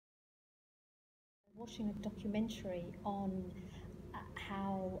Watching a documentary on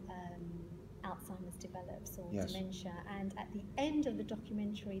how Alzheimer's develops or Yes. dementia, and at the end of the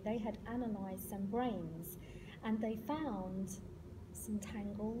documentary they had analysed some brains and they found some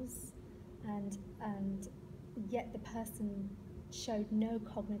tangles, and yet the person showed no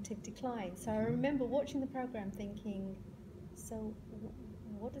cognitive decline. So I remember watching the program thinking, so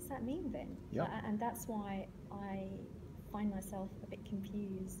what does that mean then? Yep. And that's why I find myself a bit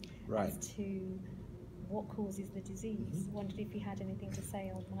confused Right. as to what causes the disease. Wondered if you had anything to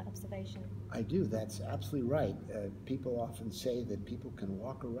say on my observation. I do. That's absolutely right. People often say that people can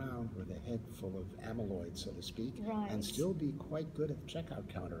walk around with a head full of amyloid, so to speak, Right. and still be quite good at the checkout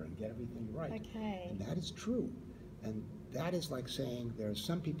counter and get everything right. Okay. And that is true. And that is like saying there are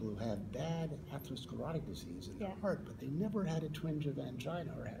some people who have bad atherosclerotic disease in their heart, but they never had a twinge of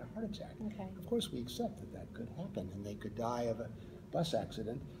angina or had a heart attack. Okay. Of course, we accept that that could happen, and they could die of a bus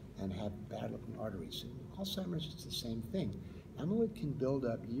accident and have bad-looking arteries. In Alzheimer's, it's the same thing. Amyloid can build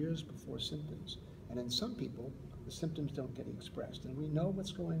up years before symptoms, and in some people, the symptoms don't get expressed, and we know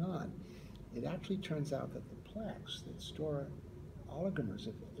what's going on. It actually turns out that the plaques that store oligomers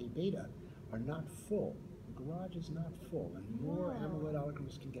of A beta are not full. The garage is not full, and more amyloid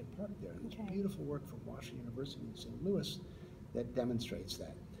oligomers can get parked there. And there's beautiful work from Washington University in St. Louis that demonstrates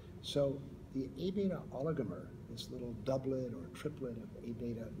that. So the A beta oligomer, this little doublet or triplet of A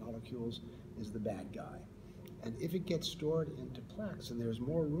beta molecules, is the bad guy. And if it gets stored into plaques, and there's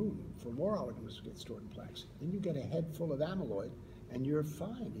more room for more oligomers to get stored in plaques, then you get a head full of amyloid, and you're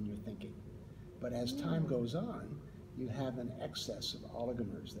fine in your thinking. But as time goes on, you have an excess of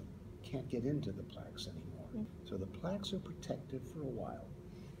oligomers that can't get into the plaques anymore. So the plaques are protected for a while.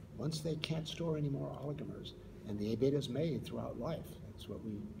 Once they can't store any more oligomers, and the A beta is made throughout life, that's what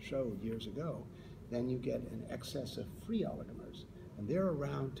we showed years ago, then you get an excess of free oligomers, and they're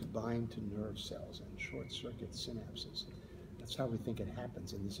around to bind to nerve cells and short-circuit synapses. That's how we think it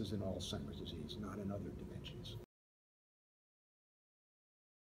happens, and this is in Alzheimer's disease, not in other dementias.